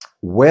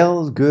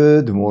Well,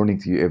 good morning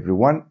to you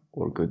everyone,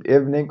 or good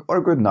evening,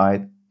 or good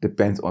night,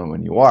 depends on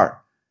when you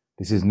are.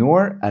 This is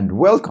Noor and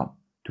welcome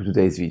to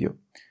today's video.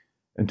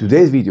 In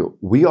today's video,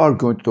 we are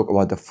going to talk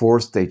about the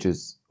 4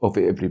 stages of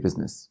every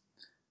business.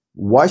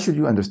 Why should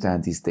you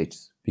understand these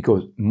stages?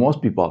 Because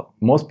most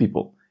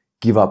people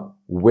give up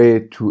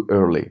way too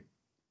early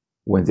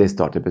when they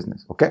start a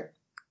business, okay?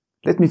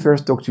 Let me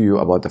first talk to you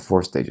about the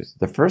 4 stages.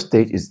 The first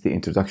stage is the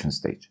introduction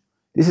stage.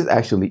 This is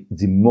actually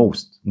the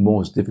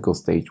most difficult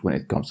stage when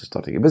it comes to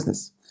starting a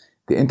business.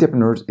 The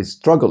entrepreneur is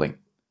struggling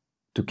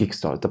to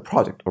kickstart the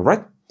project, all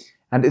right?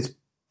 And it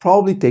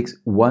probably takes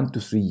 1 to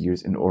 3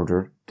 years in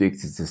order to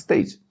exit this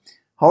stage.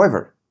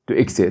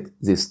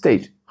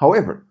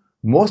 However,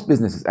 most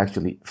businesses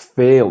actually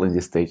fail in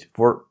this stage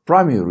for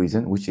primary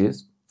reason, which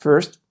is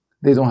first,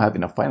 they don't have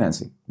enough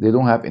financing. They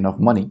don't have enough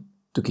money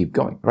to keep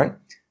going, right?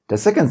 The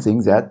second thing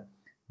is that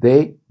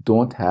they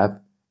don't have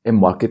a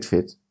market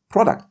fit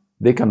product.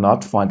 They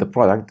cannot find the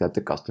product that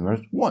the customers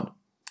want.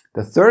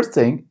 The third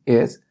thing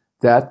is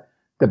that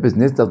the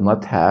business does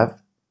not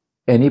have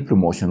any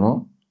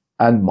promotional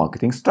and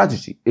marketing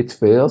strategy. It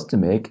fails to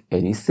make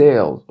any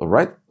sales, all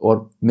right?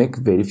 Or make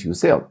very few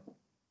sales.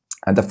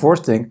 And the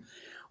fourth thing,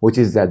 which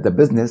is that the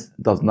business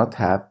does not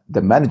have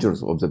the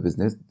managers of the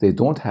business. They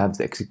don't have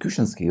the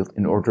execution skills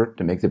in order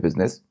to make the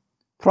business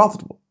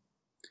profitable.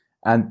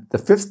 And the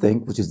fifth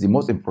thing, which is the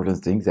most important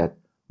thing, that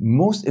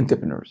most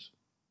entrepreneurs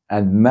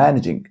and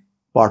managing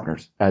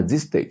partners at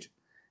this stage,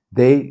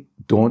 they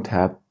don't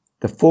have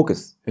the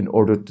focus in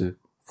order to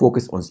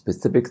focus on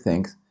specific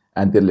things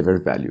and deliver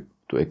value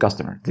to a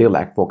customer. They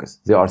lack focus.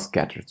 They are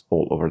scattered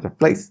all over the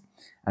place.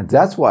 And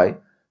that's why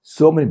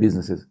so many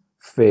businesses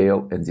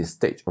fail in this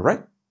stage, all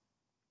right?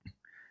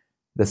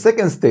 The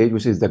second stage,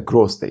 which is the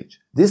growth stage.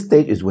 This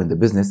stage is when the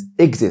business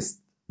exits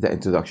the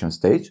introduction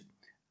stage.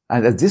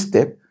 And at this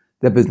step,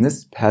 the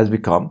business has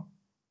become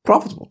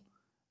profitable.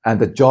 And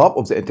the job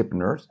of the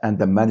entrepreneurs and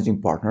the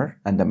managing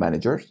partner and the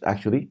managers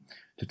actually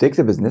to take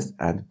the business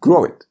and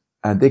grow it.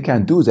 And they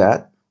can do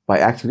that by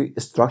actually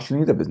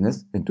structuring the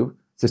business into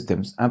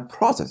systems and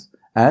process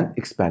and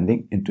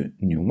expanding into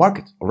new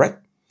markets, all right?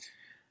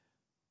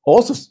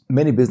 Also,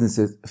 many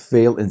businesses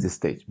fail in this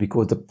stage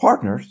because the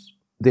partners,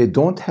 they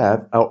don't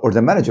have, or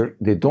the manager,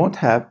 they don't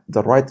have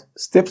the right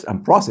steps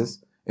and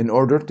process in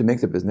order to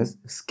make the business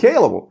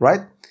scalable,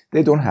 right?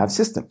 They don't have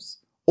systems,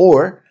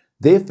 or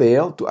they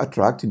fail to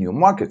attract new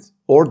markets,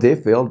 or they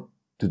fail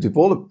to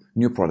develop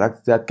new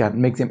products that can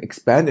make them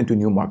expand into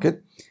new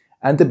market,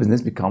 and the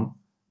business become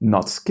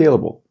not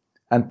scalable.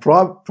 And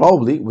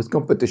probably with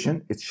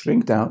competition, it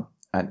shrink down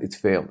and it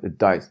fails, it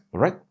dies, all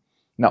right?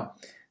 Now,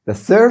 the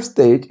third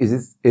stage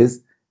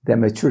is the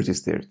maturity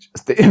stage.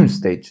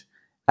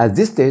 At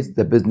this stage,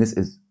 the business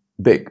is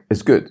big,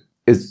 it's good,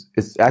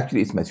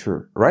 it's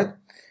mature, right?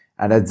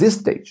 And at this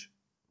stage,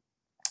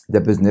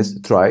 the business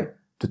try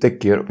to take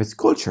care of its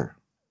culture.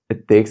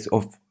 It takes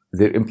of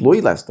their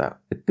employee lifestyle.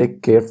 It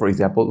takes care, for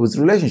example, with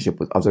relationship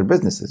with other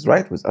businesses,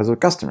 right? With other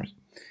customers.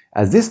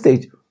 At this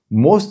stage,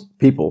 most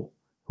people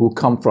who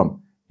come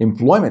from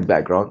employment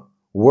background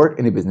work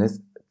in a business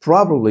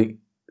probably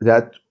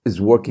that is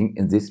working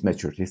in this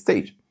maturity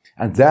stage.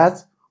 And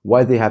that's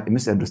why they have a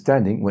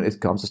misunderstanding when it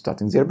comes to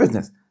starting their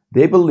business.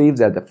 They believe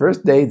that the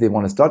first day they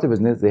want to start a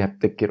business, they have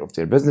to take care of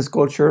their business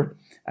culture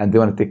and they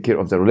want to take care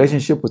of the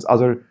relationship with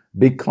other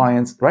big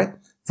clients, right?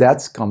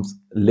 That comes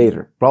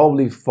later,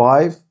 probably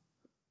 5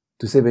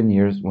 to 7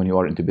 years when you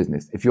are into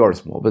business, if you are a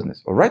small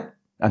business, all right?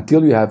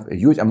 Until you have a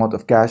huge amount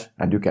of cash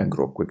and you can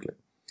grow quickly.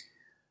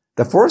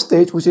 The fourth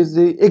stage, which is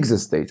the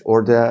exit stage,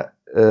 or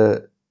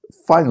the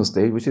final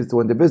stage, which is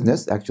when the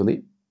business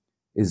actually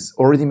is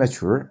already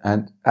mature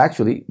and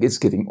actually it's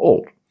getting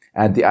old.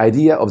 And the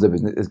idea of the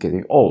business is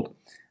getting old.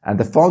 And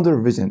the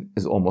founder vision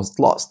is almost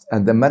lost.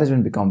 And the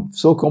management becomes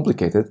so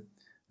complicated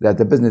that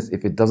the business,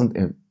 if it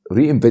doesn't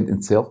reinvent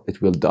itself,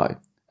 it will die.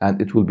 And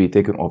it will be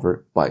taken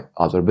over by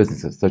other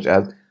businesses, such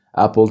as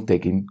Apple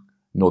taking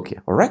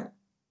Nokia, all right?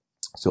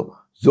 So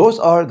those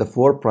are the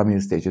 4 primary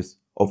stages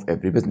of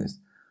every business.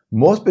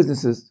 Most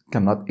businesses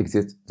cannot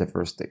exit the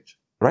first stage,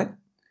 right?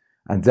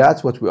 And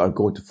that's what we are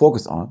going to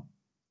focus on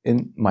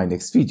in my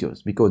next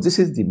videos, because this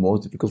is the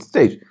most difficult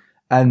stage.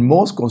 And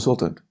most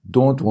consultants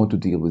don't want to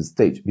deal with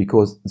stage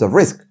because the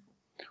risk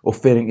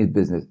of failing in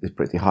business is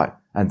pretty high.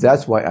 And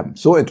that's why I'm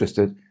so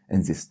interested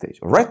in this stage,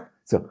 all right?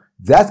 So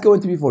that's going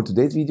to be for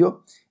today's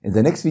video. In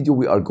the next video,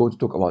 we are going to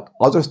talk about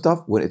other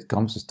stuff when it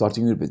comes to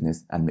starting your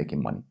business and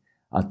making money.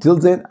 Until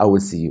then, I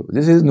will see you.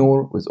 This is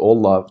Noor with all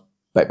love.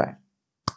 Bye-bye.